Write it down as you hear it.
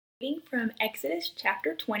Reading from Exodus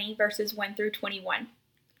chapter 20, verses 1 through 21.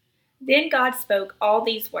 Then God spoke all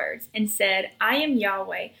these words and said, I am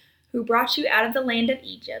Yahweh, who brought you out of the land of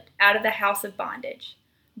Egypt, out of the house of bondage.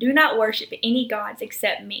 Do not worship any gods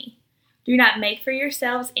except me. Do not make for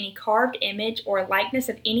yourselves any carved image or likeness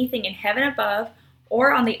of anything in heaven above,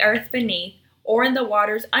 or on the earth beneath, or in the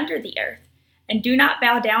waters under the earth. And do not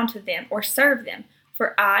bow down to them or serve them,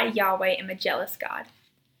 for I, Yahweh, am a jealous God.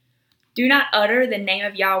 Do not utter the name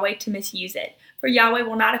of Yahweh to misuse it, for Yahweh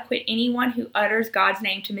will not acquit anyone who utters God's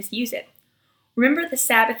name to misuse it. Remember the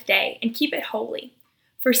Sabbath day and keep it holy.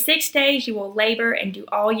 For 6 days you will labor and do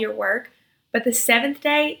all your work, but the seventh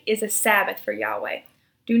day is a Sabbath for Yahweh.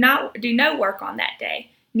 Do no work on that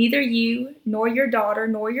day, neither you, nor your daughter,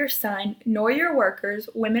 nor your son, nor your workers,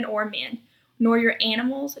 women or men, nor your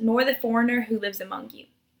animals, nor the foreigner who lives among you.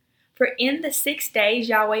 For in the 6 days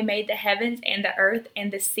Yahweh made the heavens and the earth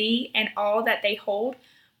and the sea and all that they hold,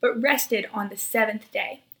 but rested on the seventh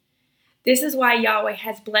day. This is why Yahweh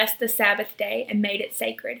has blessed the Sabbath day and made it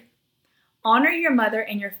sacred. Honor your mother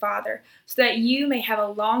and your father, so that you may have a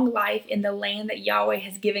long life in the land that Yahweh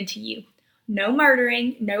has given to you. No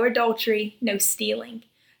murdering, no adultery, no stealing,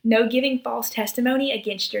 no giving false testimony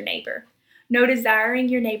against your neighbor, no desiring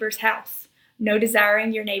your neighbor's house, no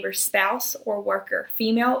desiring your neighbor's spouse or worker,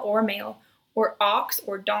 female or male, or ox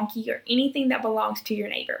or donkey or anything that belongs to your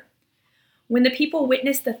neighbor. When the people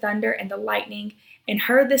witnessed the thunder and the lightning and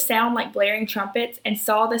heard the sound like blaring trumpets and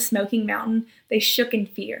saw the smoking mountain, they shook in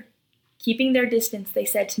fear. Keeping their distance, they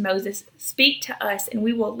said to Moses, Speak to us and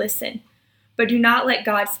we will listen, but do not let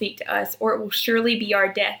God speak to us, or it will surely be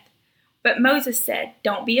our death. But Moses said,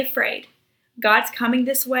 Don't be afraid. God's coming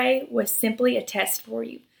this way was simply a test for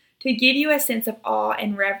you, to give you a sense of awe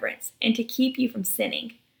and reverence, and to keep you from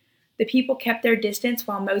sinning. The people kept their distance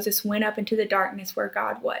while Moses went up into the darkness where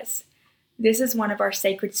God was. This is one of our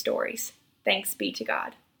sacred stories. Thanks be to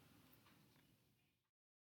God.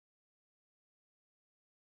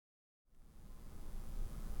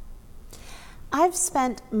 I've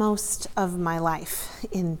spent most of my life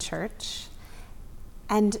in church,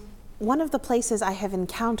 and one of the places I have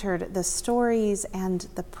encountered the stories and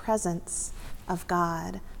the presence of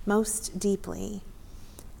God most deeply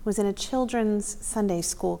was in a children's Sunday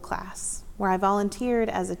school class where I volunteered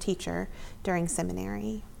as a teacher during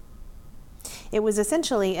seminary. It was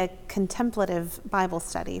essentially a contemplative Bible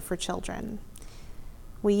study for children.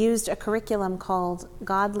 We used a curriculum called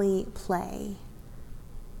Godly Play.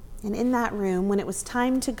 And in that room, when it was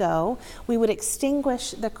time to go, we would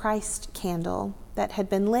extinguish the Christ candle that had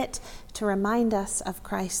been lit to remind us of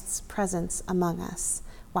Christ's presence among us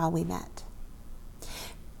while we met.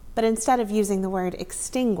 But instead of using the word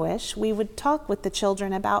extinguish, we would talk with the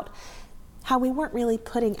children about how we weren't really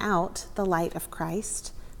putting out the light of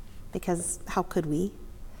Christ, because how could we?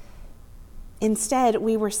 Instead,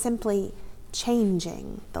 we were simply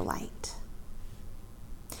changing the light.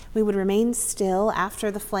 We would remain still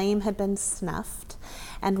after the flame had been snuffed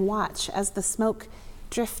and watch as the smoke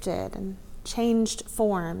drifted and changed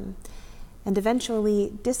form and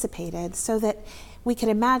eventually dissipated so that we could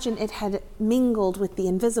imagine it had mingled with the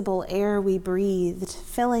invisible air we breathed,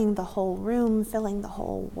 filling the whole room, filling the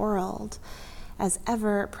whole world, as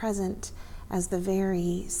ever present as the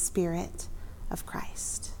very Spirit of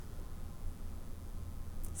Christ.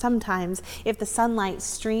 Sometimes, if the sunlight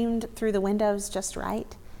streamed through the windows just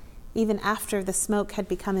right, even after the smoke had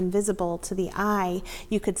become invisible to the eye,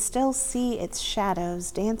 you could still see its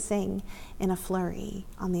shadows dancing in a flurry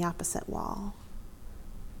on the opposite wall.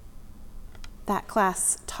 That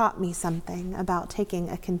class taught me something about taking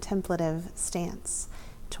a contemplative stance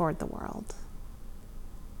toward the world.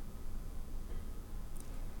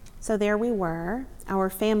 So there we were, our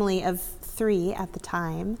family of 3 at the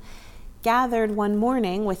time, gathered one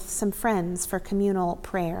morning with some friends for communal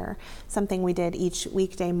prayer, something we did each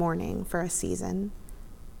weekday morning for a season.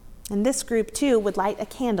 And this group, too, would light a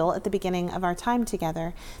candle at the beginning of our time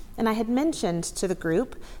together. And I had mentioned to the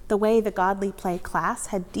group the way the Godly Play class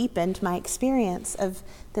had deepened my experience of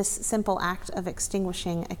this simple act of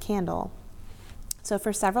extinguishing a candle. So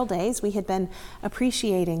for several days, we had been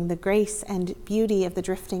appreciating the grace and beauty of the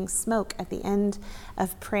drifting smoke at the end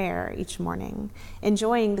of prayer each morning,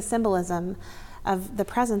 enjoying the symbolism of the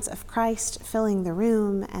presence of Christ filling the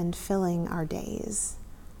room and filling our days.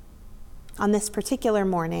 On this particular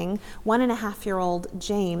morning, 1.5-year-old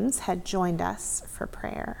James had joined us for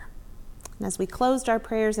prayer. And as we closed our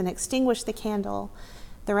prayers and extinguished the candle,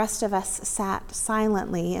 the rest of us sat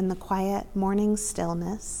silently in the quiet morning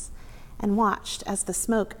stillness and watched as the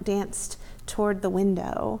smoke danced toward the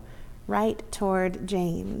window, right toward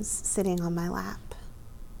James sitting on my lap.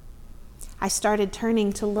 I started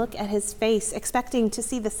turning to look at his face, expecting to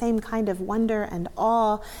see the same kind of wonder and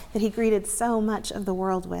awe that he greeted so much of the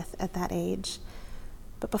world with at that age.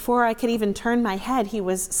 But before I could even turn my head, he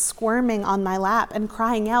was squirming on my lap and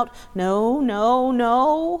crying out, "No, no,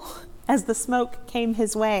 no," as the smoke came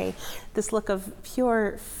his way, this look of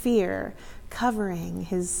pure fear covering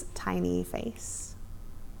his tiny face.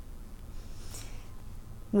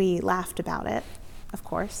 We laughed about it, of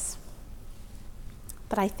course.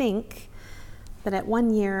 But I think that at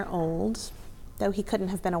 1 year old, though he couldn't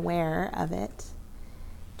have been aware of it,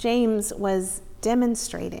 James was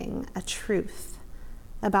demonstrating a truth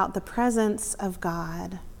about the presence of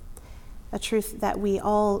God, a truth that we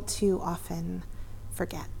all too often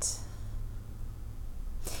forget.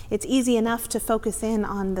 It's easy enough to focus in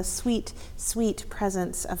on the sweet, sweet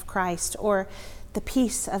presence of Christ, or the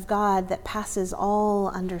peace of God that passes all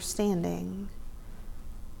understanding.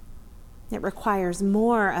 It requires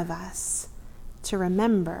more of us to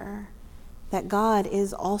remember that God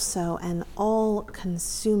is also an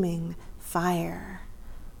all-consuming fire.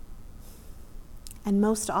 And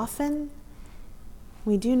most often,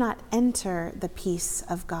 we do not enter the peace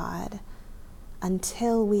of God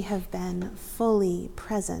until we have been fully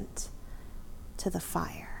present to the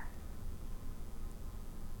fire.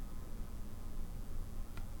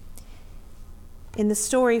 In the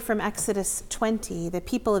story from Exodus 20, the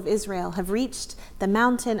people of Israel have reached the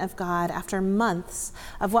mountain of God after months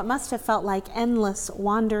of what must have felt like endless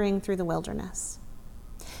wandering through the wilderness.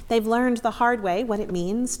 They've learned the hard way what it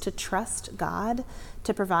means to trust God,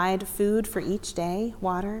 to provide food for each day,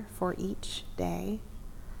 water for each day.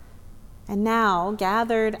 And now,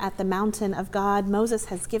 gathered at the mountain of God, Moses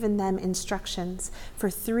has given them instructions for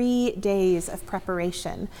 3 days of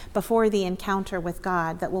preparation before the encounter with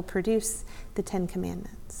God that will produce the 10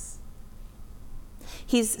 Commandments.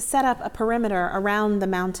 He's set up a perimeter around the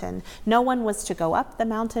mountain. No one was to go up the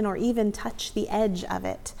mountain or even touch the edge of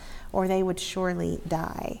it, or they would surely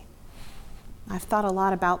die. I've thought a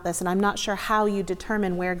lot about this, and I'm not sure how you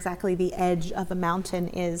determine where exactly the edge of a mountain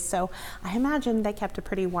is, so I imagine they kept a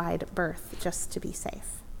pretty wide berth just to be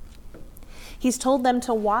safe. He's told them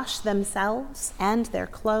to wash themselves and their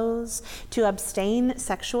clothes, to abstain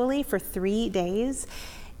sexually for 3 days.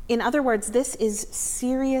 In other words, this is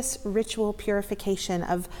serious ritual purification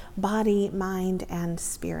of body, mind, and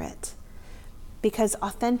spirit, because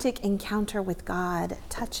authentic encounter with God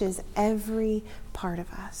touches every part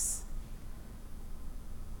of us.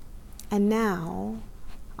 And now,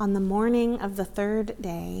 on the morning of the 3rd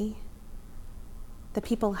day, the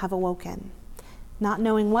people have awoken, not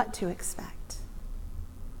knowing what to expect.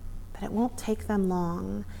 But it won't take them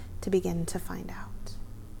long to begin to find out.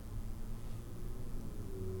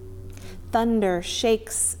 Thunder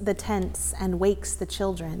shakes the tents and wakes the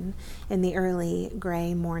children in the early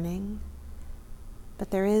gray morning,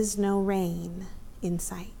 but there is no rain in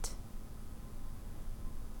sight.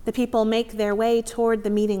 The people make their way toward the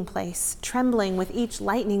meeting place, trembling with each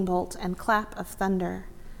lightning bolt and clap of thunder.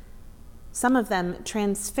 Some of them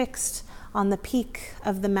transfixed on the peak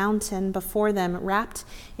of the mountain before them, wrapped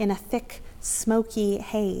in a thick, smoky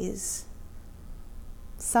haze.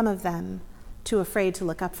 Some of them too afraid to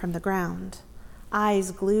look up from the ground, eyes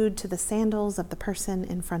glued to the sandals of the person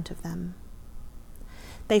in front of them.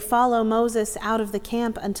 They follow Moses out of the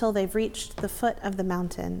camp until they've reached the foot of the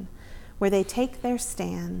mountain, where they take their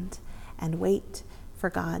stand and wait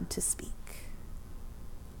for God to speak.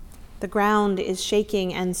 The ground is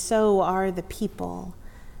shaking, and so are the people,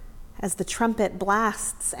 as the trumpet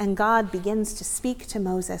blasts and God begins to speak to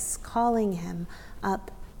Moses, calling him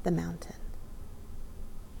up the mountain.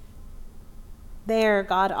 There,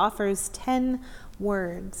 God offers 10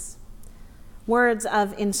 words, words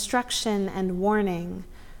of instruction and warning,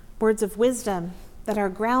 words of wisdom that are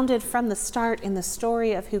grounded from the start in the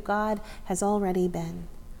story of who God has already been.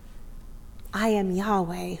 I am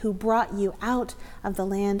Yahweh, who brought you out of the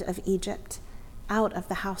land of Egypt, out of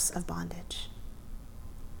the house of bondage.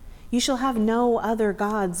 You shall have no other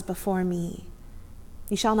gods before me.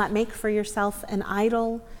 You shall not make for yourself an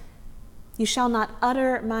idol. You shall not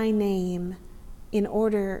utter my name in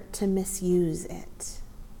order to misuse it.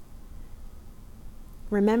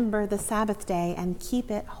 Remember the Sabbath day and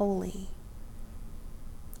keep it holy.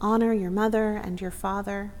 Honor your mother and your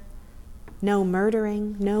father. No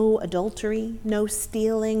murdering, no adultery, no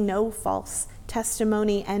stealing, no false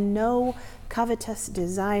testimony, and no covetous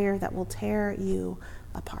desire that will tear you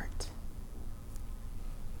apart.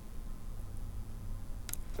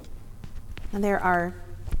 And there are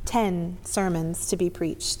 10 sermons to be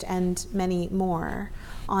preached and many more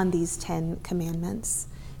on these 10 commandments,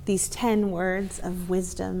 these 10 words of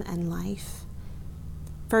wisdom and life.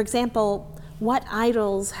 For example, What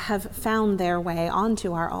idols have found their way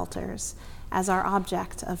onto our altars as our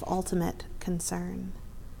object of ultimate concern?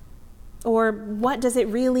 Or what does it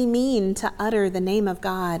really mean to utter the name of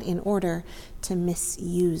God in order to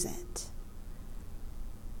misuse it?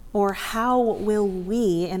 Or how will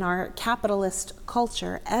we in our capitalist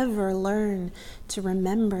culture ever learn to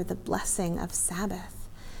remember the blessing of Sabbath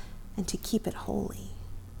and to keep it holy?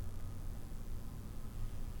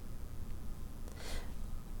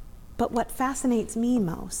 But what fascinates me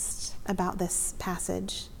most about this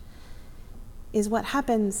passage is what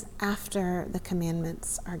happens after the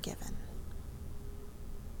commandments are given.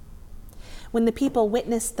 When the people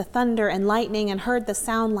witnessed the thunder and lightning and heard the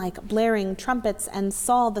sound like blaring trumpets and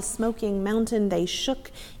saw the smoking mountain, they shook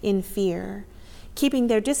in fear. Keeping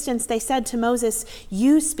their distance, they said to Moses,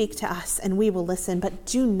 "You speak to us and we will listen, but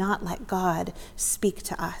do not let God speak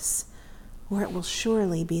to us, or it will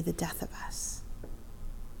surely be the death of us."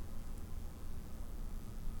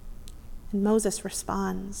 And Moses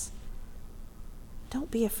responds, "Don't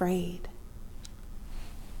be afraid."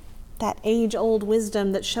 That age-old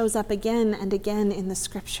wisdom that shows up again and again in the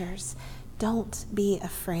scriptures. Don't be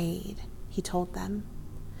afraid, he told them.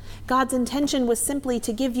 God's intention was simply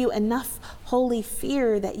to give you enough holy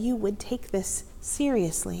fear that you would take this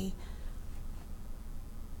seriously.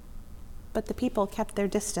 But the people kept their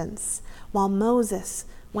distance while Moses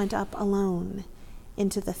went up alone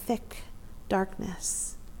into the thick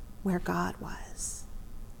darkness where God was.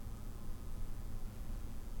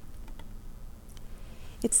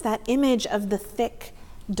 It's that image of the thick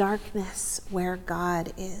darkness where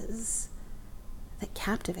God is that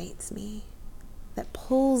captivates me, that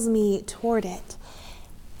pulls me toward it.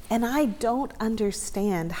 And I don't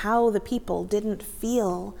understand how the people didn't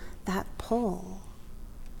feel that pull.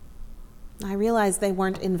 I realize they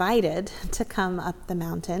weren't invited to come up the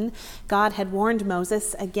mountain. God had warned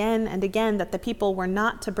Moses again and again that the people were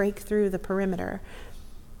not to break through the perimeter.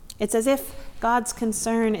 It's as if God's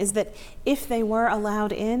concern is that if they were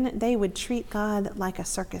allowed in, they would treat God like a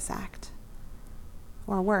circus act.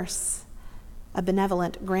 Or worse, a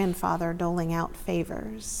benevolent grandfather doling out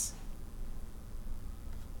favors.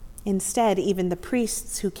 Instead, even the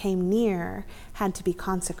priests who came near had to be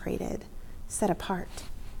consecrated, set apart,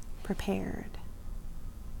 prepared.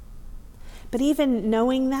 But even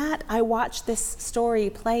knowing that, I watch this story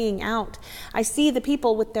playing out. I see the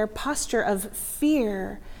people with their posture of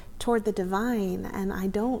fear toward the divine, and I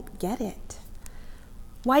don't get it.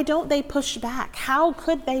 Why don't they push back? How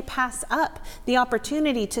could they pass up the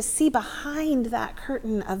opportunity to see behind that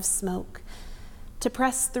curtain of smoke, to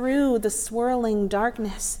press through the swirling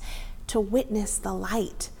darkness, to witness the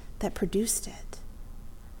light that produced it?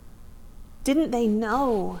 Didn't they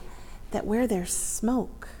know that where there's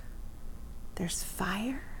smoke, there's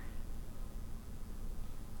fire?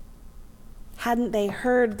 Hadn't they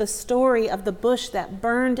heard the story of the bush that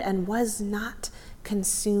burned and was not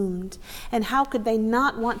consumed? And how could they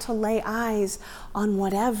not want to lay eyes on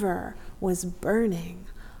whatever was burning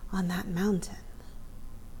on that mountain?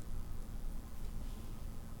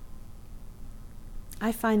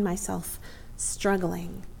 I find myself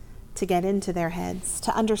struggling to get into their heads,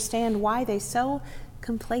 to understand why they so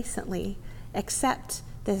complacently accept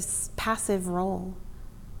this passive role,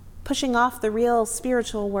 pushing off the real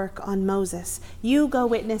spiritual work on Moses. You go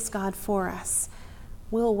witness God for us.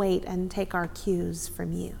 We'll wait and take our cues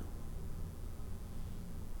from you.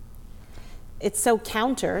 It's so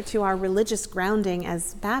counter to our religious grounding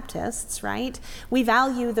as Baptists, right? We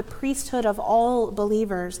value the priesthood of all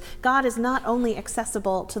believers. God is not only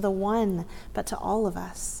accessible to the one, but to all of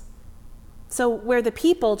us. So where the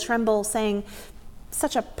people tremble, saying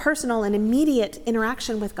such a personal and immediate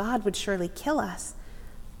interaction with God would surely kill us,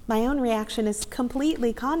 my own reaction is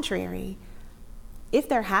completely contrary. If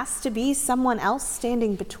there has to be someone else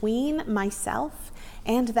standing between myself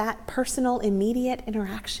and that personal, immediate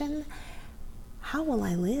interaction, how will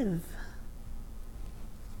I live?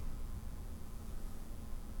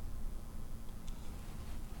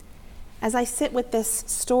 As I sit with this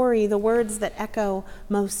story, the words that echo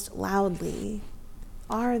most loudly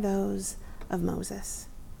are those of Moses.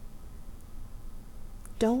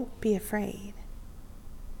 Don't be afraid.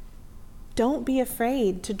 Don't be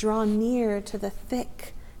afraid to draw near to the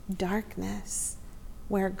thick darkness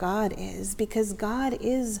where God is, because God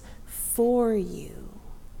is for you.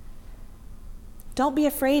 Don't be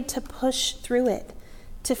afraid to push through it,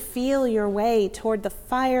 to feel your way toward the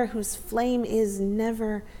fire whose flame is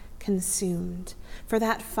never consumed, for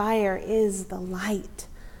that fire is the light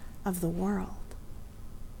of the world.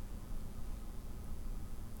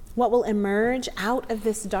 What will emerge out of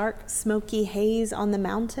this dark, smoky haze on the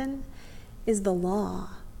mountain is the law,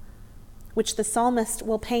 which the psalmist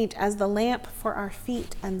will paint as the lamp for our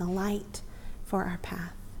feet and the light for our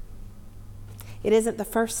path. It isn't the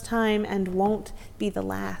first time and won't be the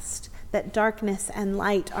last that darkness and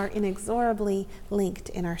light are inexorably linked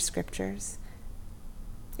in our scriptures.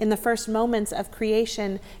 In the first moments of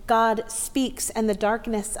creation, God speaks and the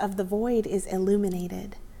darkness of the void is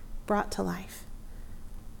illuminated, brought to life.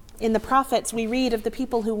 In the prophets, we read of the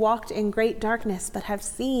people who walked in great darkness but have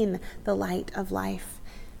seen the light of life.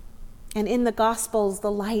 And in the Gospels,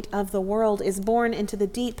 the light of the world is born into the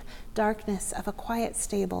deep darkness of a quiet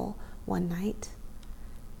stable one night.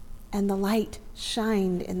 And the light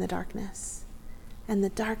shined in the darkness, and the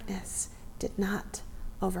darkness did not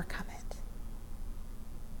overcome it.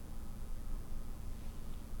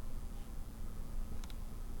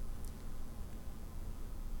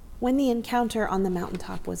 When the encounter on the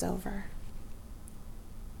mountaintop was over,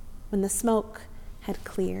 when the smoke had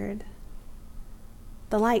cleared,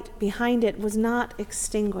 the light behind it was not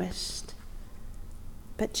extinguished,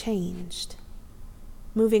 but changed,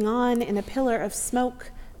 moving on in a pillar of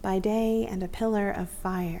smoke by day and a pillar of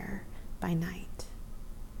fire by night.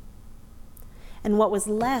 And what was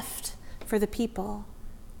left for the people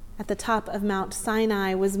at the top of Mount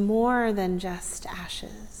Sinai was more than just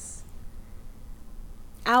ashes.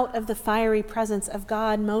 Out of the fiery presence of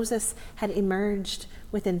God, Moses had emerged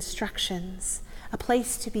with instructions, a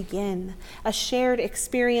place to begin, a shared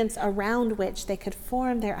experience around which they could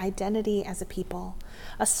form their identity as a people,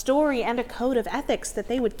 a story and a code of ethics that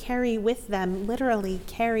they would carry with them, literally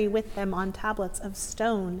carry with them on tablets of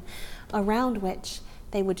stone, around which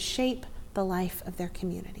they would shape the life of their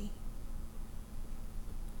community.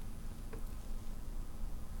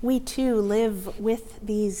 We too live with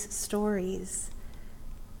these stories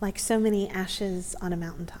like so many ashes on a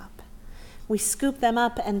mountaintop. We scoop them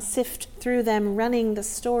up and sift through them, running the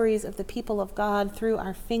stories of the people of God through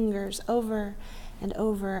our fingers over and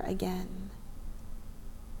over again.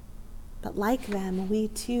 But like them, we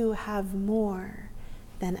too have more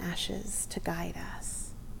than ashes to guide us.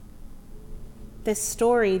 This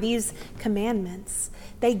story, these commandments,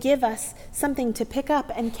 they give us something to pick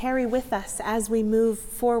up and carry with us as we move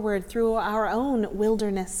forward through our own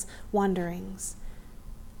wilderness wanderings.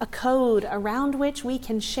 A code around which we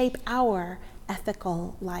can shape our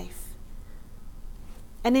ethical life.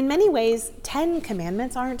 And in many ways, 10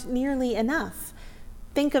 commandments aren't nearly enough.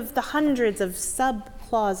 Think of the hundreds of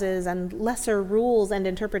sub-clauses and lesser rules and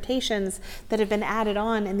interpretations that have been added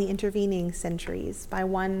on in the intervening centuries by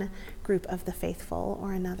one group of the faithful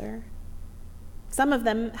or another. Some of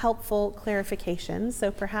them helpful clarifications, so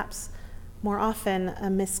perhaps more often a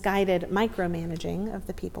misguided micromanaging of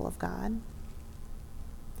the people of God.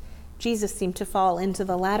 Jesus seemed to fall into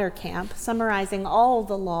the latter camp, summarizing all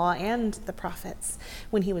the law and the prophets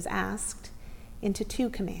when he was asked into 2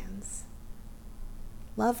 commands.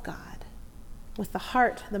 Love God with the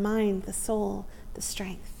heart, the mind, the soul, the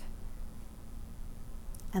strength,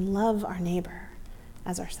 and love our neighbor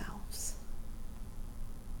as ourselves.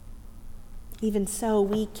 Even so,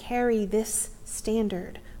 we carry this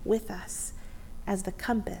standard with us as the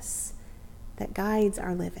compass that guides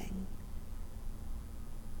our living.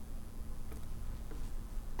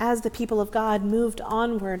 As the people of God moved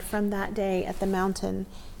onward from that day at the mountain,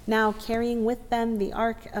 now carrying with them the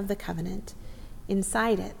Ark of the Covenant,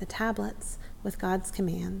 inside it the tablets with God's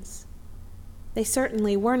commands, they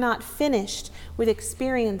certainly were not finished with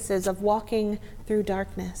experiences of walking through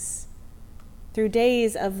darkness, through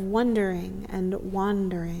days of wondering and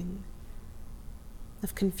wandering,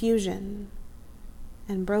 of confusion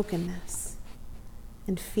and brokenness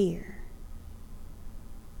and fear.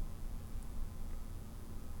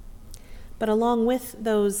 But along with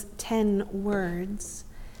those 10 words,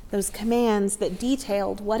 those commands that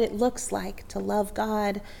detailed what it looks like to love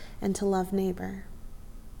God and to love neighbor,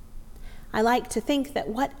 I like to think that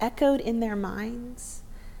what echoed in their minds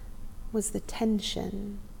was the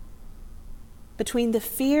tension between the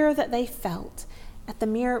fear that they felt at the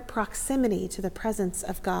mere proximity to the presence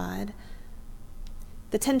of God,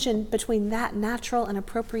 the tension between that natural and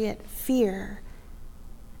appropriate fear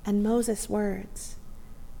and Moses' words,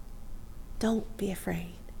 "Don't be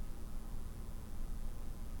afraid."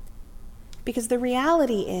 Because the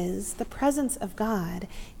reality is the presence of God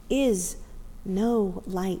is no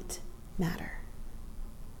light matter.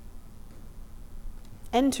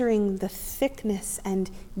 Entering the thickness and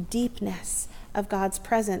deepness of God's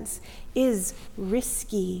presence is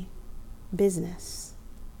risky business,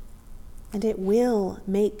 and it will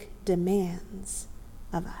make demands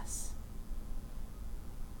of us.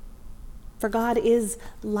 For God is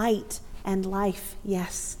light and life,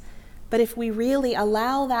 yes, but if we really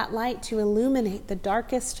allow that light to illuminate the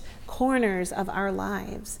darkest corners of our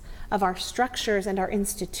lives, of our structures and our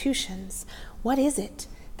institutions, what is it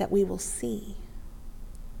that we will see?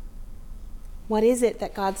 What is it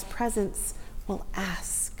that God's presence will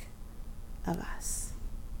ask of us?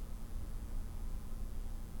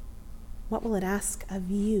 What will it ask of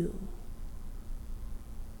you?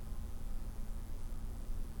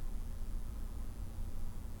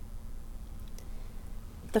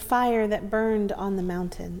 The fire that burned on the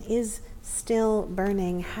mountain is still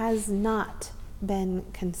burning, has not been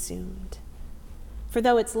consumed. For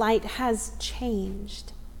though its light has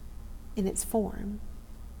changed in its form,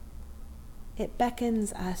 it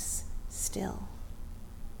beckons us still.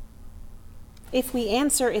 If we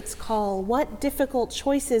answer its call, what difficult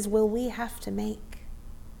choices will we have to make?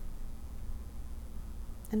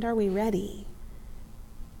 And are we ready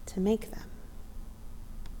to make them?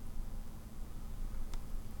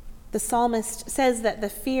 The psalmist says that the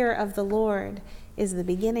fear of the Lord is the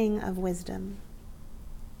beginning of wisdom.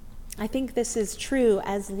 I think this is true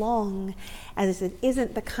as long as it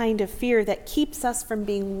isn't the kind of fear that keeps us from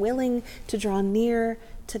being willing to draw near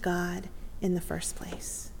to God in the first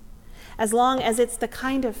place. As long as it's the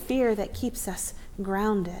kind of fear that keeps us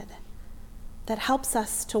grounded, that helps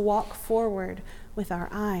us to walk forward with our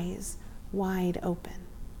eyes wide open.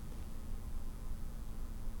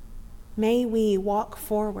 May we walk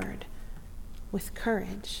forward with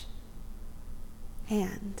courage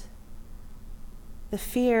and the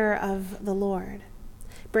fear of the Lord,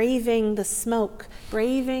 braving the smoke,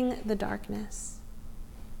 braving the darkness,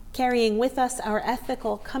 carrying with us our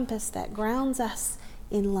ethical compass that grounds us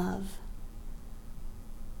in love,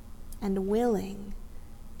 and willing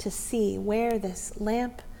to see where this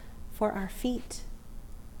lamp for our feet,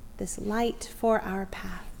 this light for our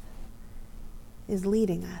path, is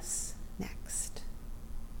leading us next.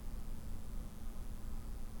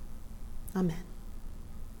 Amen.